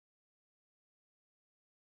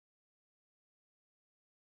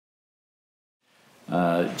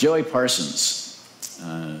Joey Parsons.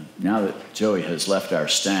 Now that Joey has left our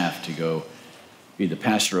staff to go be the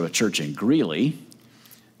pastor of a church in Greeley,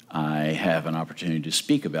 I have an opportunity to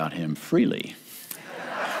speak about him freely.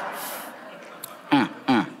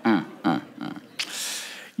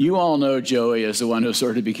 You all know Joey as the one who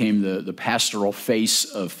sort of became the pastoral face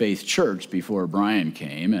of Faith Church before Brian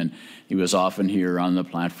came, and he was often here on the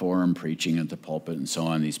platform preaching at the pulpit and so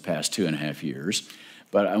on these past 2.5 years.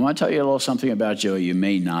 But I want to tell you a little something about Joey you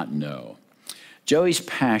may not know. Joey's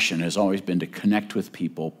passion has always been to connect with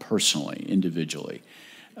people personally, individually.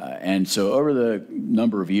 And so over the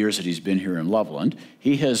number of years that he's been here in Loveland,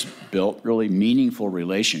 he has built really meaningful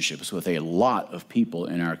relationships with a lot of people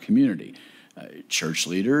in our community. Church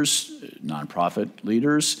leaders, nonprofit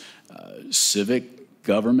leaders, civic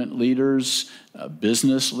government leaders,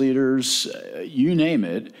 business leaders, you name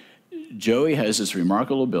it. Joey has this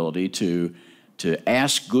remarkable ability to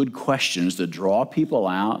ask good questions that draw people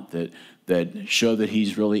out, that show that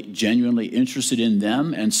he's really genuinely interested in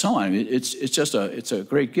them, and so on. It's a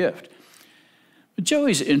great gift. But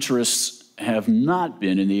Joey's interests have not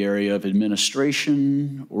been in the area of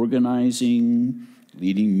administration, organizing,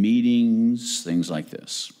 leading meetings, things like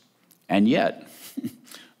this. And yet,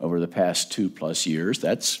 over the past 2+ years,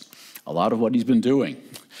 that's a lot of what he's been doing.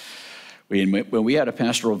 When we had a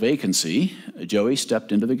pastoral vacancy, Joey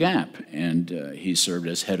stepped into the gap, and he served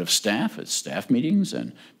as head of staff at staff meetings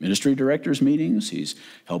and ministry directors meetings. He's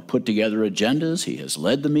helped put together agendas. He has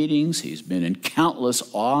led the meetings. He's been in countless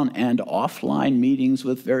on and offline meetings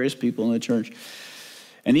with various people in the church.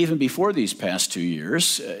 And even before these past 2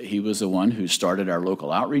 years, he was the one who started our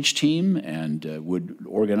local outreach team and would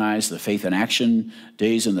organize the Faith in Action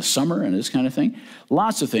days in the summer and this kind of thing.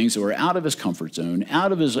 Lots of things that were out of his comfort zone,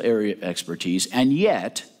 out of his area of expertise, and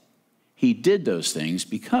yet he did those things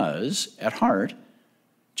because, at heart,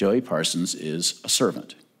 Joey Parsons is a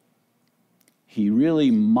servant. He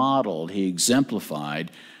really modeled, he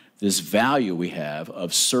exemplified this value we have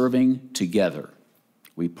of serving together.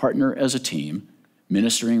 We partner as a team,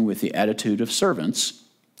 ministering with the attitude of servants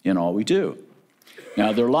in all we do.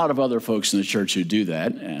 Now, there are a lot of other folks in the church who do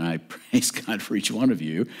that, and I praise God for each one of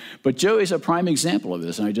you, but Joey's a prime example of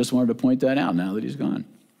this, and I just wanted to point that out now that he's gone.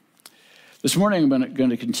 This morning, I'm going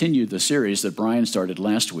to continue the series that Brian started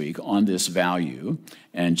last week on this value,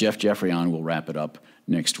 and Jeff Jeffreyon will wrap it up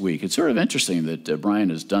next week. It's sort of interesting that Brian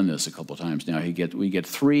has done this a couple times now. We get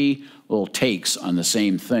 3 little takes on the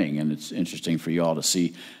same thing, and it's interesting for you all to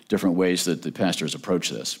see different ways that the pastors approach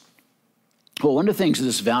this. Well, one of the things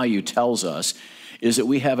this value tells us is that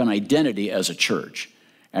we have an identity as a church.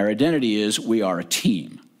 Our identity is we are a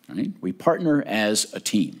team, right? We partner as a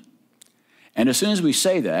team. And as soon as we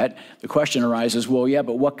say that, the question arises, well, yeah,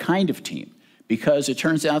 but what kind of team? Because it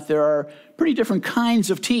turns out there are pretty different kinds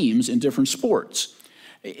of teams in different sports.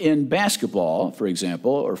 In basketball, for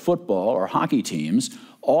example, or football or hockey teams,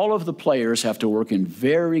 all of the players have to work in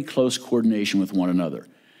very close coordination with one another.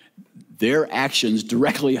 Their actions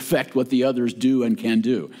directly affect what the others do and can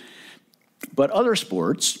do. But other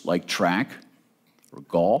sports, like track or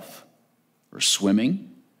golf or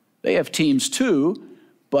swimming, they have teams too,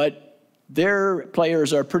 but their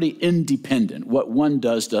players are pretty independent. What one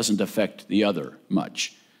does doesn't affect the other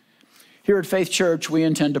much. Here at Faith Church, we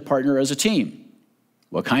intend to partner as a team.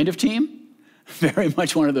 What kind of team? Very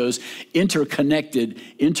much one of those interconnected,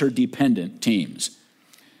 interdependent teams.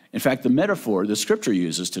 In fact, the metaphor the scripture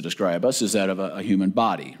uses to describe us is that of a human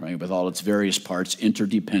body, right, with all its various parts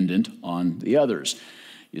interdependent on the others.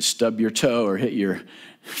 You stub your toe or hit your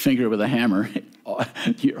finger with a hammer,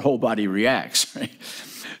 your whole body reacts, right?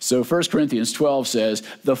 So 1 Corinthians 12 says,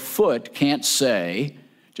 the foot can't say,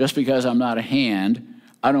 just because I'm not a hand,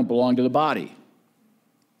 I don't belong to the body.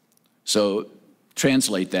 So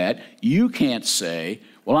translate that, you can't say,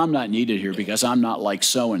 well, I'm not needed here because I'm not like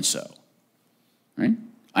so-and-so, right?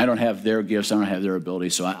 I don't have their gifts, I don't have their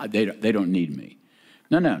abilities, so they don't need me.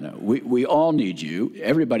 No. We all need you.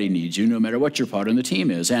 Everybody needs you, no matter what your part in the team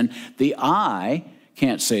is. And the eye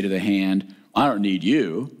can't say to the hand, I don't need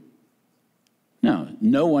you.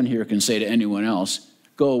 No one here can say to anyone else,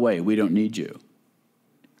 go away, we don't need you.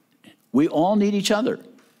 We all need each other,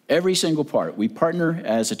 every single part. We partner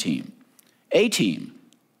as a team. A team.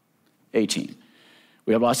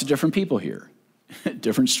 We have lots of different people here.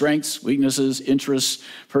 Different strengths, weaknesses, interests,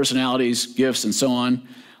 personalities, gifts, and so on,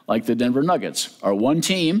 like the Denver Nuggets are one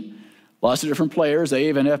team, lots of different players. They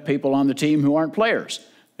even have people on the team who aren't players,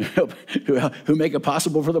 who make it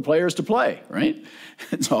possible for the players to play, right?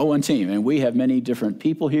 It's all one team. And we have many different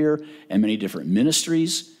people here and many different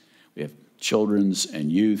ministries. We have children's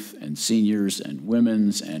and youth and seniors and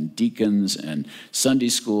women's and deacons and Sunday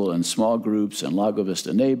school and small groups and Lago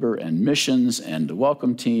Vista Neighbor and missions and the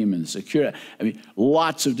welcome team and security. I mean,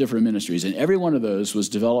 lots of different ministries. And every one of those was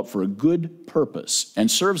developed for a good purpose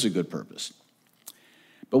and serves a good purpose.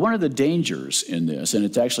 But one of the dangers in this, and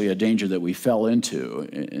it's actually a danger that we fell into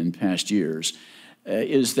in past years,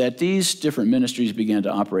 is that these different ministries began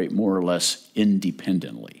to operate more or less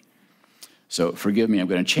independently. So forgive me, I'm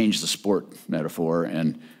going to change the sport metaphor,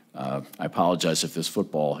 and I apologize if this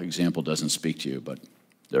football example doesn't speak to you, but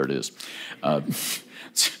there it is.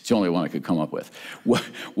 It's the only one I could come up with.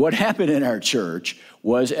 What happened in our church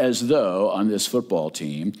was as though on this football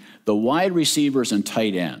team, the wide receivers and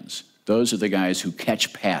tight ends, those are the guys who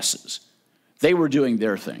catch passes, they were doing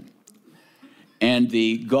their thing. And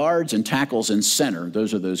the guards and tackles in center,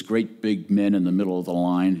 those are those great big men in the middle of the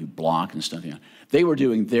line who block and stuff, they were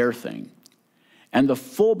doing their thing. And the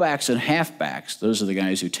fullbacks and halfbacks, those are the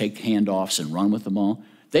guys who take handoffs and run with the ball,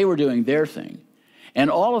 they were doing their thing. And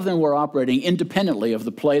all of them were operating independently of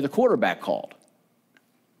the play the quarterback called.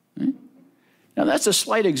 Now, that's a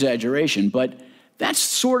slight exaggeration, but that's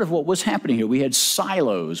sort of what was happening here. We had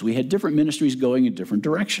silos. We had different ministries going in different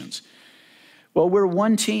directions. Well, we're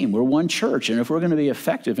one team. We're one church. And if we're going to be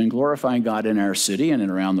effective in glorifying God in our city and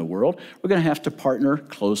around the world, we're going to have to partner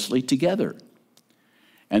closely together.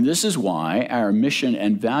 And this is why our mission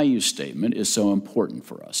and value statement is so important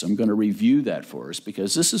for us. I'm going to review that for us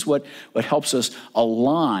because this is what helps us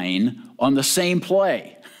align on the same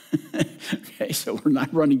play. Okay, so we're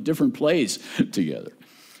not running different plays together.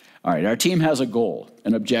 All right, our team has a goal,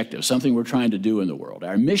 an objective, something we're trying to do in the world.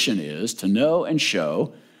 Our mission is to know and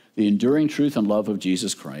show the enduring truth and love of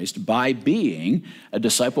Jesus Christ by being a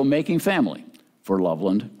disciple-making family for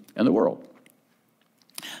Loveland and the world.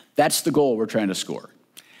 That's the goal we're trying to score.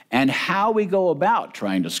 And how we go about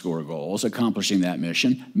trying to score goals, accomplishing that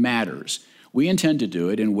mission, matters. We intend to do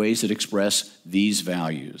it in ways that express these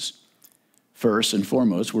values. First and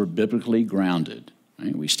foremost, we're biblically grounded.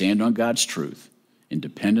 Right? We stand on God's truth, in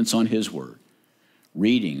dependence on His Word,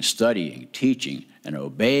 reading, studying, teaching, and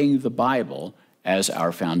obeying the Bible as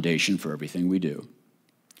our foundation for everything we do.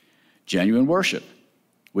 Genuine worship.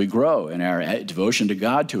 We grow in our devotion to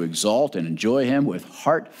God to exalt and enjoy Him with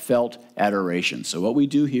heartfelt adoration. So what we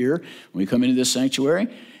do here when we come into this sanctuary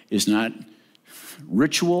is not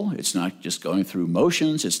ritual. It's not just going through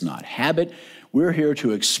motions. It's not habit. We're here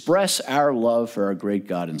to express our love for our great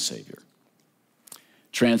God and Savior.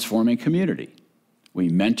 Transforming community. We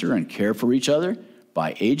mentor and care for each other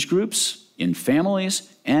by age groups, in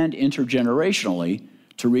families, and intergenerationally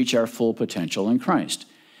to reach our full potential in Christ.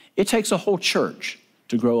 It takes a whole church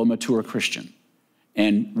to grow a mature Christian.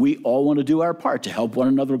 And we all want to do our part to help one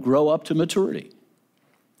another grow up to maturity.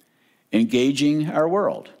 Engaging our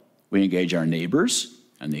world. We engage our neighbors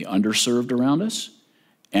and the underserved around us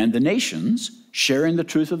and the nations, sharing the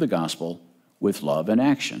truth of the gospel with love and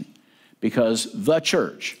action. Because the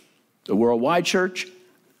church, the worldwide church,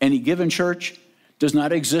 any given church, does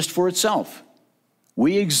not exist for itself.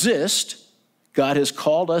 We exist. God has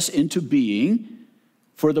called us into being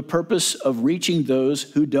for the purpose of reaching those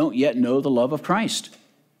who don't yet know the love of Christ.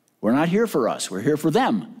 We're not here for us. We're here for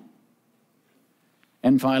them.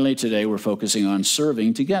 And finally, today, we're focusing on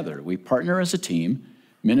serving together. We partner as a team,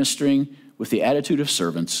 ministering with the attitude of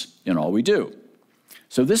servants in all we do.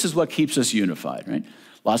 So this is what keeps us unified, right?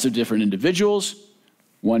 Lots of different individuals,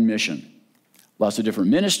 one mission. Lots of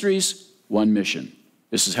different ministries, one mission.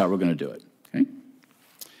 This is how we're going to do it, okay?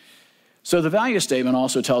 So the value statement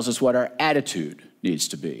also tells us what our attitude needs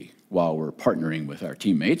to be while we're partnering with our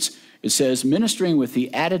teammates. It says, ministering with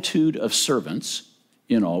the attitude of servants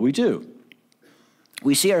in all we do.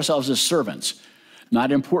 We see ourselves as servants,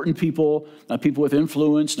 not important people, not people with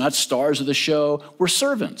influence, not stars of the show. We're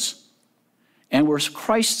servants. And we're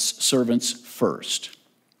Christ's servants first.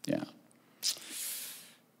 Yeah.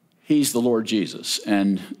 He's the Lord Jesus,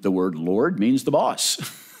 and the word Lord means the boss,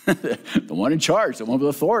 the one in charge, the one with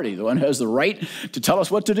authority, the one who has the right to tell us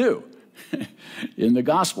what to do. In the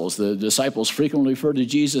Gospels, the disciples frequently refer to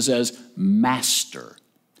Jesus as Master.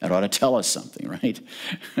 That ought to tell us something, right?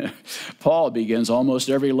 Paul begins almost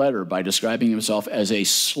every letter by describing himself as a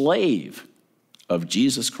slave of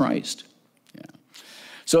Jesus Christ. Yeah.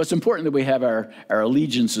 So it's important that we have our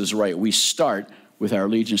allegiances right. We start with our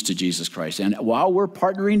allegiance to Jesus Christ. And while we're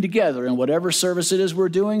partnering together in whatever service it is we're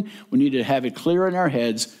doing, we need to have it clear in our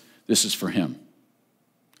heads, this is for Him.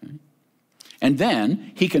 Okay? And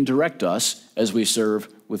then He can direct us as we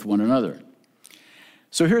serve with one another.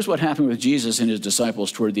 So here's what happened with Jesus and His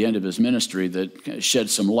disciples toward the end of His ministry that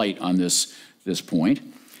sheds some light on this point.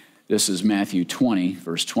 This is Matthew 20,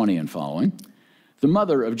 verse 20 and following. The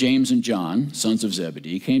mother of James and John, sons of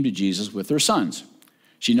Zebedee, came to Jesus with their sons.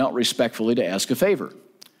 She knelt respectfully to ask a favor.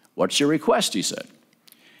 "What's your request?" he said.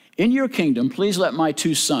 "In your kingdom, please let my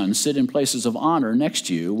 2 sons sit in places of honor next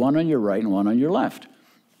to you, one on your right and one on your left."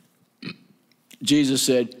 Jesus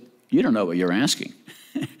said, "You don't know what you're asking.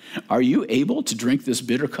 Are you able to drink this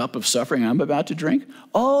bitter cup of suffering I'm about to drink?"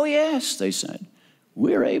 "Oh, yes," they said.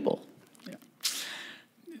 "We're able." Yeah.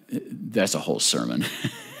 That's a whole sermon.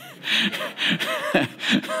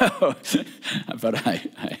 But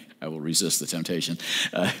I will resist the temptation.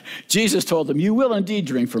 Jesus told them, "You will indeed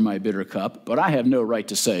drink from my bitter cup, but I have no right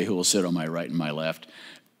to say who will sit on my right and my left.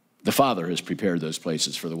 The Father has prepared those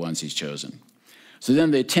places for the ones he's chosen." So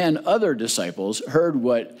then the 10 other disciples heard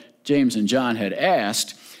what James and John had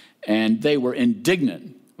asked, and they were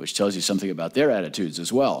indignant, which tells you something about their attitudes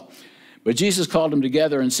as well. But Jesus called them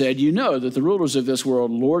together and said, "You know that the rulers of this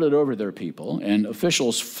world lord it over their people, and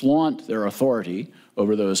officials flaunt their authority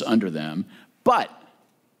over those under them, but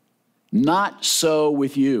not so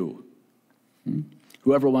with you.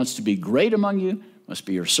 Whoever wants to be great among you must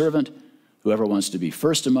be your servant. Whoever wants to be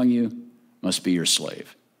first among you must be your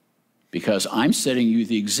slave. Because I'm setting you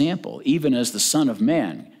the example, even as the Son of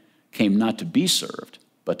Man came not to be served,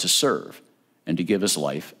 but to serve, and to give his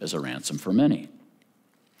life as a ransom for many."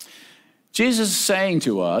 Jesus is saying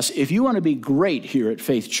to us, if you want to be great here at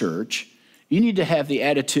Faith Church, you need to have the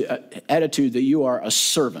attitude that you are a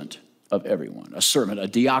servant of everyone, a servant, a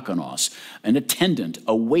diakonos, an attendant,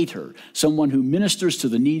 a waiter, someone who ministers to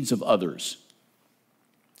the needs of others.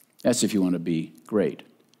 That's if you want to be great.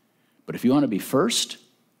 But if you want to be first,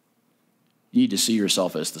 you need to see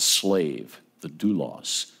yourself as the slave, the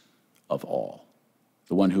doulos of all,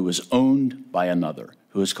 the one who is owned by another,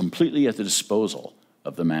 who is completely at the disposal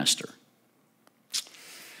of the master.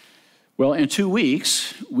 Well, in 2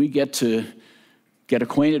 weeks, we get to get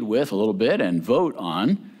acquainted with a little bit and vote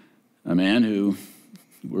on a man who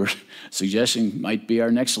we're suggesting might be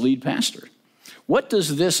our next lead pastor. What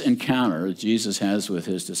does this encounter that Jesus has with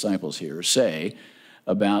his disciples here say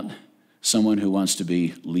about someone who wants to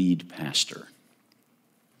be lead pastor?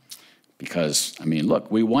 Because,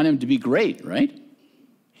 look, we want him to be great, right?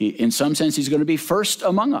 In some sense, he's going to be first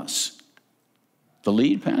among us, the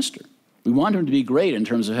lead pastor. We want him to be great in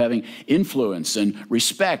terms of having influence and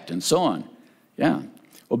respect and so on. Yeah.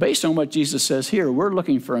 Well, based on what Jesus says here, we're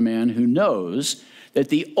looking for a man who knows that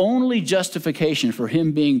the only justification for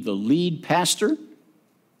him being the lead pastor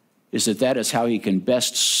is that is how he can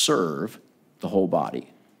best serve the whole body.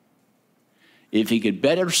 If he could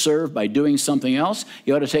better serve by doing something else,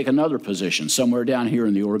 he ought to take another position somewhere down here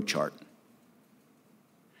in the org chart.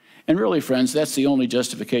 And really, friends, that's the only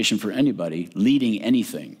justification for anybody leading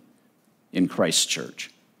anything in Christ's church,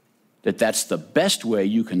 that's the best way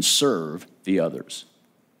you can serve the others.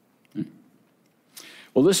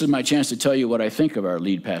 Well, this is my chance to tell you what I think of our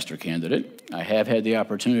lead pastor candidate. I have had the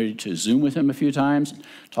opportunity to Zoom with him a few times,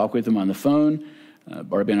 talk with him on the phone.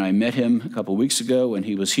 Barbie and I met him a couple weeks ago when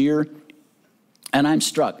he was here, and I'm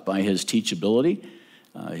struck by his teachability,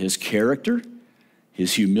 his character,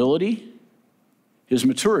 his humility, his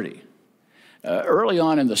maturity. Early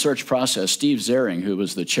on in the search process, Steve Zering, who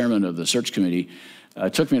was the chairman of the search committee,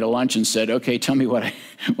 took me to lunch and said, "Okay, tell me what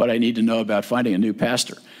I need to know about finding a new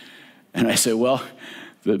pastor." And I said, "Well,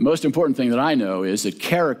 the most important thing that I know is that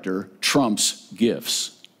character trumps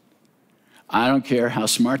gifts. I don't care how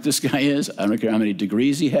smart this guy is. I don't care how many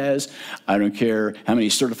degrees he has. I don't care how many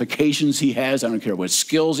certifications he has. I don't care what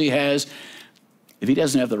skills he has. If he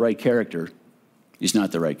doesn't have the right character, he's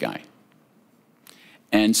not the right guy."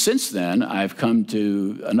 And since then, I've come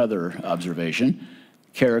to another observation: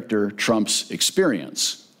 character trumps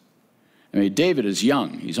experience. David is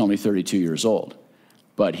young. He's only 32 years old.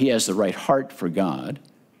 But he has the right heart for God,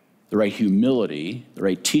 the right humility, the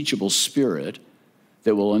right teachable spirit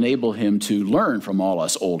that will enable him to learn from all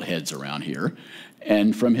us old heads around here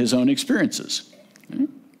and from his own experiences.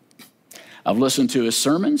 I've listened to his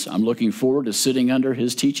sermons. I'm looking forward to sitting under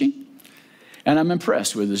his teaching. And I'm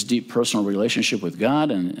impressed with his deep personal relationship with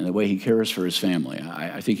God and the way he cares for his family.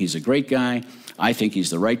 I think he's a great guy. I think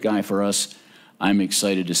he's the right guy for us. I'm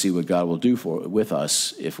excited to see what God will do with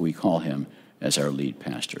us if we call him as our lead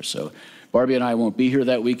pastor. So Barbie and I won't be here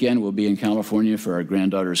that weekend. We'll be in California for our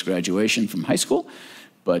granddaughter's graduation from high school.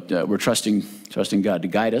 But we're trusting God to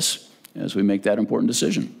guide us as we make that important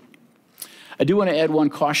decision. I do want to add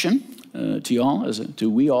one caution to y'all,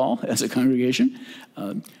 we all as a congregation.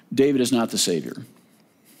 David is not the Savior.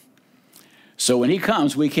 So when he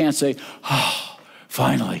comes, we can't say, "Oh,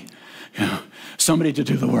 finally, somebody to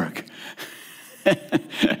do the work."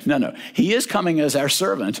 No. He is coming as our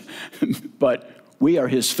servant, but we are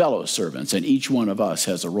his fellow servants, and each one of us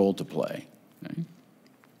has a role to play. Okay?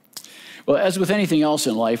 Well, as with anything else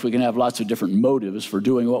in life, we can have lots of different motives for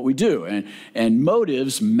doing what we do, and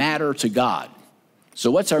motives matter to God.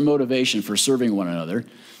 So what's our motivation for serving one another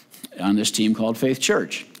on this team called Faith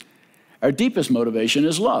Church? Our deepest motivation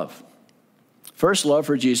is love. First, love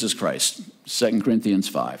for Jesus Christ, 2 Corinthians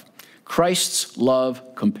 5. Christ's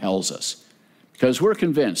love compels us because we're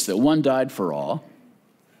convinced that one died for all.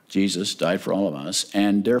 Jesus died for all of us,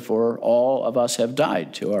 and therefore all of us have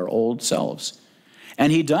died to our old selves.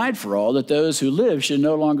 And he died for all, that those who live should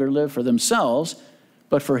no longer live for themselves,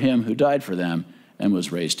 but for him who died for them and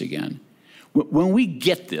was raised again. When we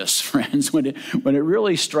get this, friends, when it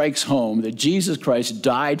really strikes home that Jesus Christ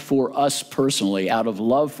died for us personally out of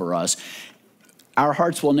love for us, our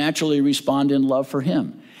hearts will naturally respond in love for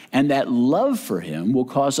him. And that love for him will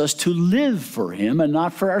cause us to live for him and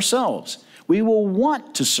not for ourselves. We will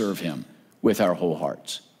want to serve him with our whole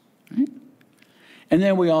hearts. Right? And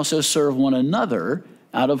then we also serve one another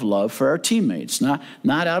out of love for our teammates, not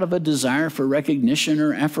out of a desire for recognition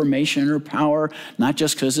or affirmation or power, not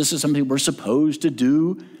just because this is something we're supposed to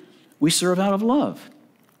do. We serve out of love.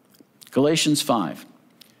 Galatians 5.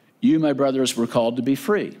 You, my brothers, were called to be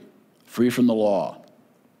free from the law.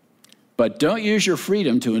 But don't use your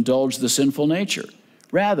freedom to indulge the sinful nature.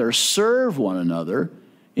 Rather, serve one another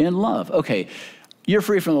in love. Okay, you're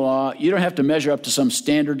free from the law. You don't have to measure up to some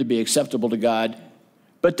standard to be acceptable to God.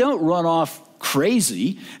 But don't run off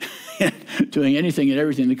crazy doing anything and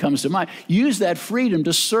everything that comes to mind. Use that freedom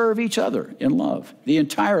to serve each other in love. The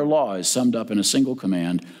entire law is summed up in a single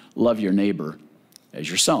command: love your neighbor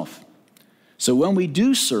as yourself. So when we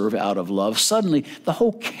do serve out of love, suddenly the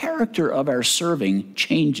whole character of our serving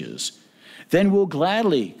changes. Then we'll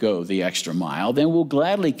gladly go the extra mile. Then we'll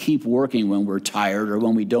gladly keep working when we're tired or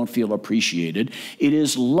when we don't feel appreciated. It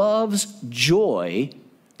is love's joy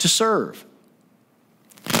to serve.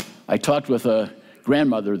 I talked with a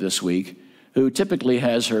grandmother this week who typically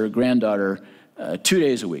has her granddaughter 2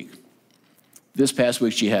 days a week. This past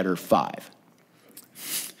week, she had her 5.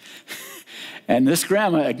 And this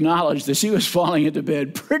grandma acknowledged that she was falling into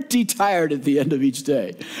bed pretty tired at the end of each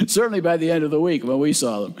day, certainly by the end of the week when we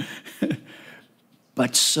saw them.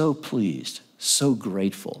 But so pleased, so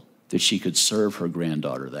grateful that she could serve her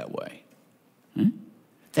granddaughter that way.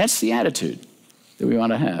 That's the attitude that we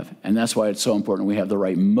want to have. And that's why it's so important we have the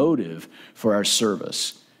right motive for our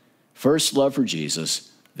service. First, love for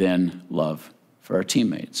Jesus, then love for our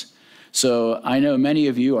teammates. So I know many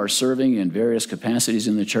of you are serving in various capacities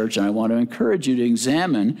in the church, and I want to encourage you to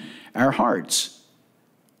examine our hearts.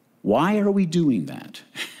 Why are we doing that?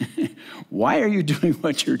 Why are you doing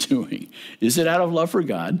what you're doing? Is it out of love for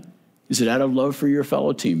God? Is it out of love for your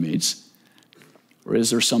fellow teammates? Or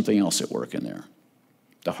is there something else at work in there?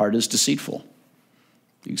 The heart is deceitful.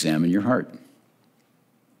 Examine your heart.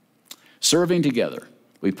 Serving together.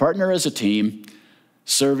 We partner as a team,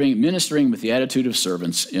 ministering with the attitude of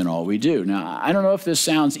servants in all we do. Now, I don't know if this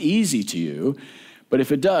sounds easy to you, but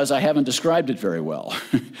if it does, I haven't described it very well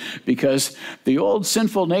because the old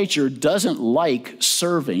sinful nature doesn't like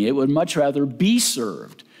serving. It would much rather be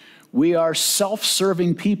served. We are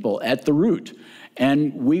self-serving people at the root,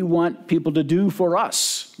 and we want people to do for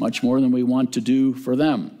us much more than we want to do for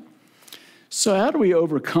them. So how do we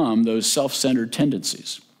overcome those self-centered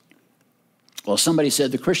tendencies? Well, somebody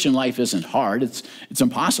said the Christian life isn't hard, it's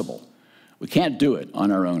impossible. We can't do it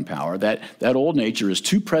on our own power. That old nature is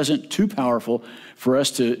too present, too powerful for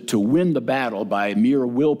us to win the battle by mere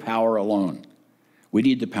willpower alone. We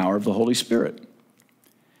need the power of the Holy Spirit.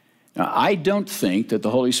 Now, I don't think that the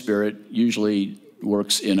Holy Spirit usually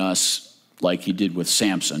works in us like he did with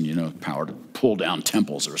Samson, power to pull down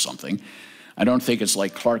temples or something. I don't think it's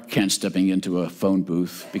like Clark Kent stepping into a phone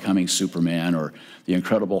booth, becoming Superman, or the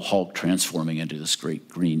Incredible Hulk transforming into this great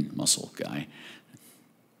green muscle guy.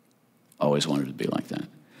 Always wanted to be like that.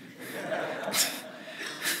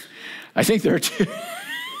 I think there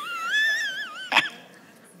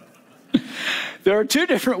are two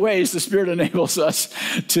different ways the Spirit enables us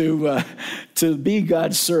to be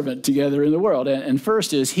God's servant together in the world. And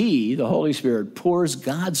first is He, the Holy Spirit, pours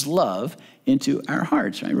God's love into our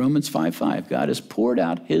hearts. Right? Romans 5:5. God has poured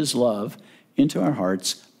out His love into our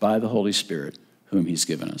hearts by the Holy Spirit, whom He's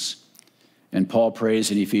given us. And Paul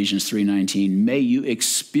prays in Ephesians 3:19, may you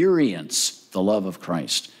experience the love of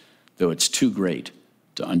Christ, though it's too great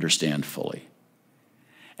to understand fully.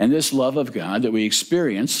 And this love of God that we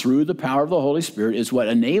experience through the power of the Holy Spirit is what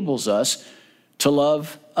enables us to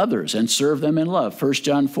love others and serve them in love. 1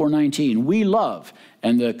 John 4:19, we love,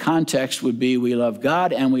 and the context would be we love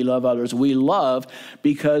God and we love others. We love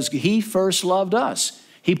because he first loved us.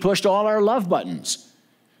 He pushed all our love buttons.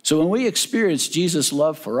 So when we experience Jesus'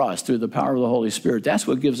 love for us through the power of the Holy Spirit, that's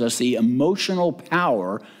what gives us the emotional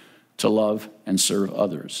power to love and serve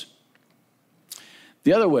others.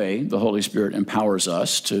 The other way the Holy Spirit empowers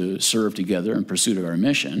us to serve together in pursuit of our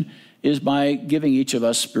mission is by giving each of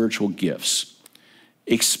us spiritual gifts.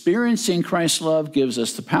 Experiencing Christ's love gives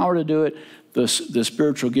us the power to do it. The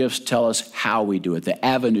spiritual gifts tell us how we do it, the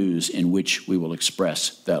avenues in which we will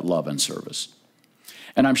express that love and service.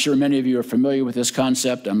 And I'm sure many of you are familiar with this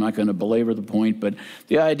concept. I'm not going to belabor the point, but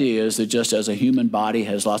the idea is that just as a human body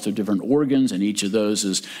has lots of different organs, and each of those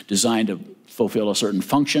is designed to fulfill a certain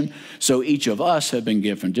function, so each of us have been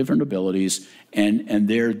given different abilities, and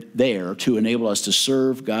they're there to enable us to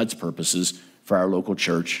serve God's purposes for our local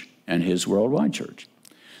church and his worldwide church.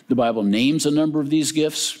 The Bible names a number of these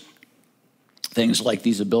gifts, things like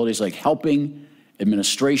these abilities like helping,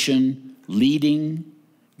 administration, leading,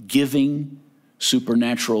 giving,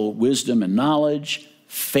 supernatural wisdom and knowledge,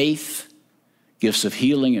 faith, gifts of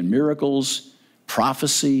healing and miracles,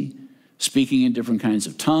 prophecy, speaking in different kinds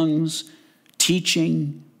of tongues,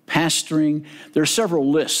 teaching, pastoring. There are several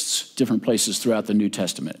lists, different places throughout the New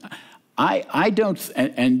Testament. I don't,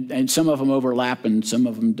 and some of them overlap and some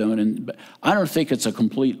of them don't, but I don't think it's a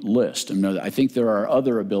complete list. I think there are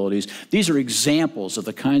other abilities. These are examples of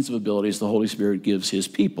the kinds of abilities the Holy Spirit gives his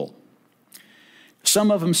people.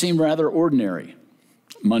 Some of them seem rather ordinary,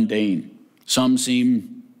 mundane. Some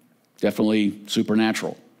seem definitely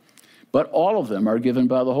supernatural. But all of them are given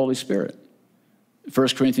by the Holy Spirit. 1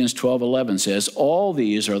 Corinthians 12:11 says, all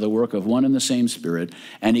these are the work of one and the same Spirit,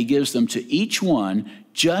 and he gives them to each one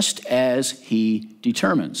just as he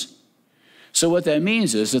determines. So what that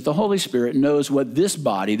means is that the Holy Spirit knows what this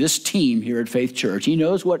body, this team here at Faith Church, he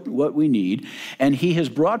knows what we need, and he has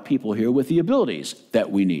brought people here with the abilities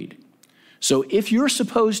that we need. So if you're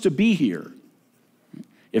supposed to be here,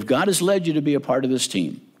 if God has led you to be a part of this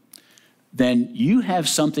team, then you have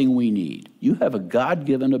something we need. You have a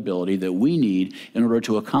God-given ability that we need in order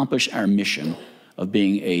to accomplish our mission of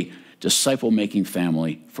being a disciple-making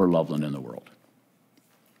family for Loveland in the world.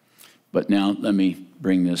 But now let me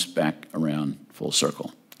bring this back around full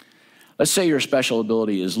circle. Let's say your special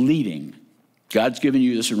ability is leading. God's given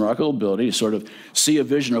you this remarkable ability to sort of see a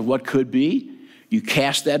vision of what could be. You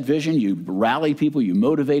cast that vision, you rally people, you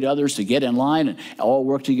motivate others to get in line and all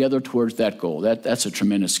work together towards that goal. That's a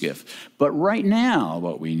tremendous gift. But right now,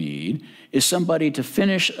 what we need is somebody to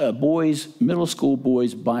finish a middle school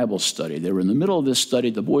boys' Bible study. They were in the middle of this study,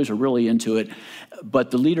 the boys were really into it,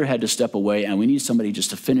 but the leader had to step away, and we need somebody just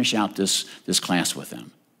to finish out this class with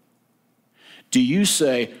them. Do you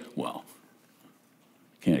say, well,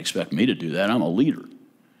 can't expect me to do that, I'm a leader,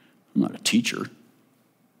 I'm not a teacher.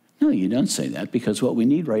 No, you don't say that, because what we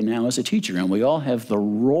need right now is a teacher, and we all have the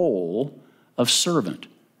role of servant.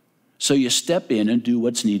 So you step in and do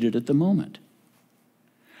what's needed at the moment.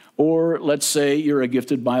 Or let's say you're a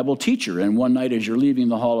gifted Bible teacher, and one night as you're leaving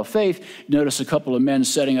the Hall of Faith, you notice a couple of men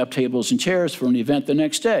setting up tables and chairs for an event the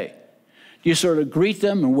next day. Do you sort of greet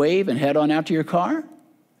them and wave and head on out to your car?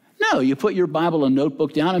 No, you put your Bible and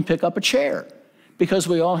notebook down and pick up a chair, because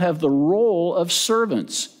we all have the role of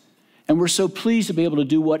servants. And we're so pleased to be able to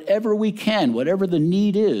do whatever we can, whatever the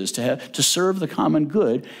need is, to serve the common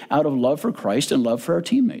good out of love for Christ and love for our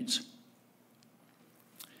teammates.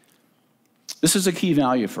 This is a key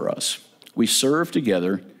value for us. We serve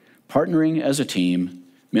together, partnering as a team,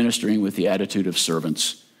 ministering with the attitude of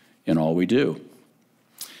servants in all we do.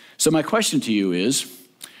 So my question to you is,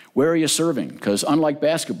 where are you serving? Because unlike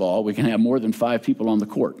basketball, we can have more than 5 people on the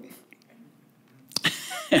court.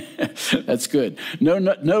 That's good. No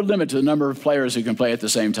limit to the number of players who can play at the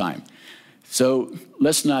same time. So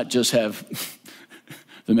let's not just have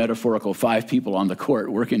the metaphorical 5 people on the court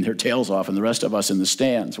working their tails off and the rest of us in the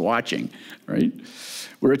stands watching, right?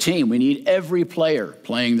 We're a team. We need every player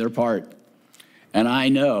playing their part. And I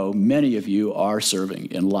know many of you are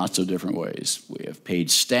serving in lots of different ways. We have paid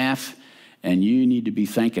staff, and you need to be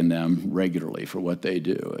thanking them regularly for what they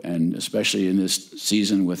do. And especially in this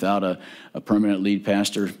season without a permanent lead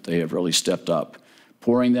pastor, they have really stepped up,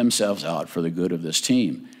 pouring themselves out for the good of this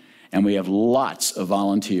team. And we have lots of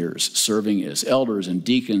volunteers serving as elders and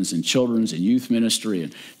deacons and children's and youth ministry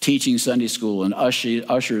and teaching Sunday school and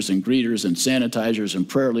ushers and greeters and sanitizers and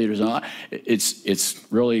prayer leaders. And it's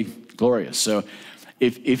really glorious. So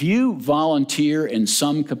if you volunteer in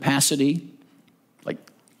some capacity, like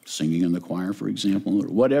singing in the choir, for example, or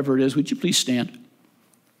whatever it is, would you please stand?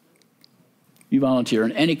 You volunteer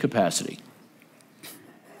in any capacity.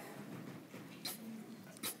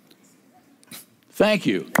 Thank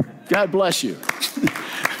you. God bless you.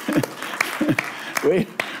 We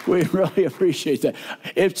really appreciate that.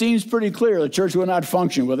 It seems pretty clear the church will not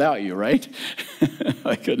function without you, right?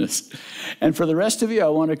 My goodness. And for the rest of you, I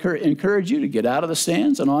want to encourage you to get out of the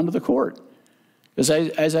stands and onto the court. Because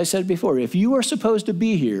as I said before, if you are supposed to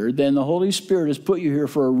be here, then the Holy Spirit has put you here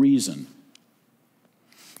for a reason.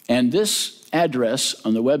 And this address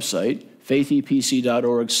on the website,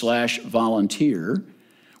 faithepc.org/volunteer,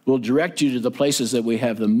 will direct you to the places that we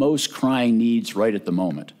have the most crying needs right at the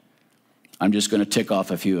moment. I'm just going to tick off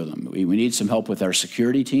a few of them. We need some help with our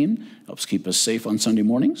security team, helps keep us safe on Sunday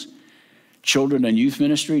mornings. Children and youth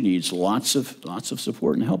ministry needs lots of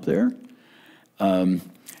support and help there.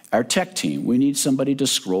 Our tech team, we need somebody to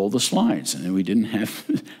scroll the slides. And we didn't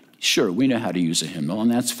have, sure, we know how to use a hymnal, and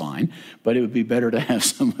that's fine, but it would be better to have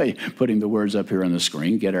somebody putting the words up here on the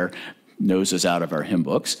screen, get our noses out of our hymn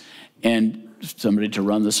books, and somebody to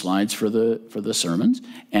run the slides for the sermons,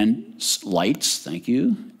 and lights, thank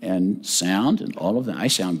you, and sound, and all of that. I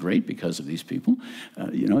sound great because of these people,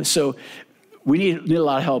 So we need a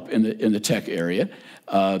lot of help in the tech area.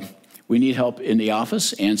 We need help in the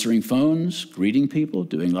office, answering phones, greeting people,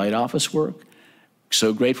 doing light office work.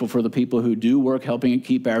 So grateful for the people who do work helping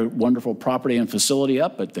keep our wonderful property and facility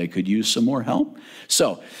up, but they could use some more help.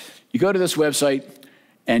 So you go to this website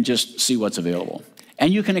and just see what's available.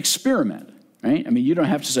 And you can experiment. Right? I mean, you don't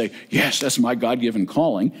have to say, yes, that's my God-given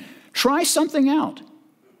calling. Try something out.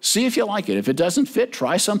 See if you like it. If it doesn't fit,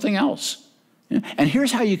 try something else. And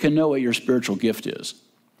here's how you can know what your spiritual gift is.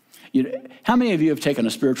 How many of you have taken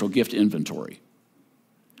a spiritual gift inventory?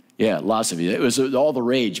 Yeah, lots of you. It was all the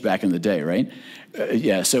rage back in the day, right?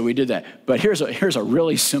 So we did that. But here's a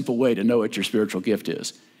really simple way to know what your spiritual gift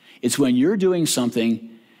is. It's when you're doing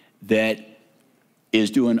something that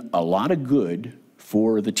is doing a lot of good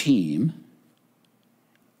for the team,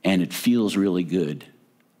 and it feels really good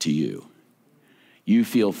to you. You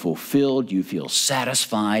feel fulfilled, you feel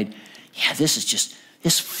satisfied. Yeah, this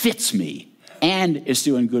fits me. And it's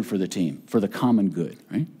doing good for the team, for the common good,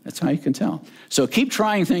 right? That's how you can tell. So keep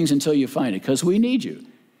trying things until you find it, because we need you,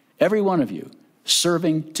 every one of you,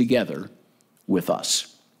 serving together with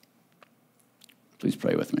us. Please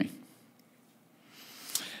pray with me.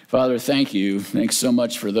 Father, thank you. Thanks so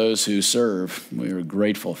much for those who serve. We are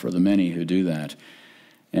grateful for the many who do that.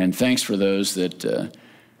 And thanks for those that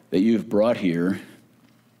you've brought here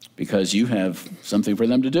because you have something for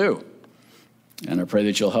them to do. And I pray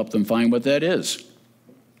that you'll help them find what that is,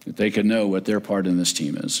 that they can know what their part in this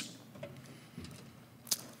team is.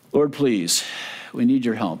 Lord, please, we need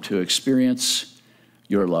your help to experience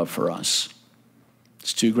your love for us.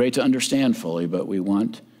 It's too great to understand fully, but we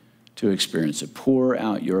want to experience it. Pour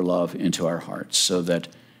out your love into our hearts so that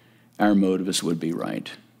our motives would be right,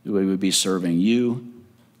 that we would be serving you,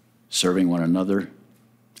 serving one another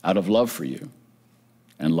out of love for you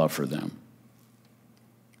and love for them.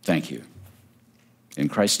 Thank you. In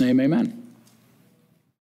Christ's name, amen.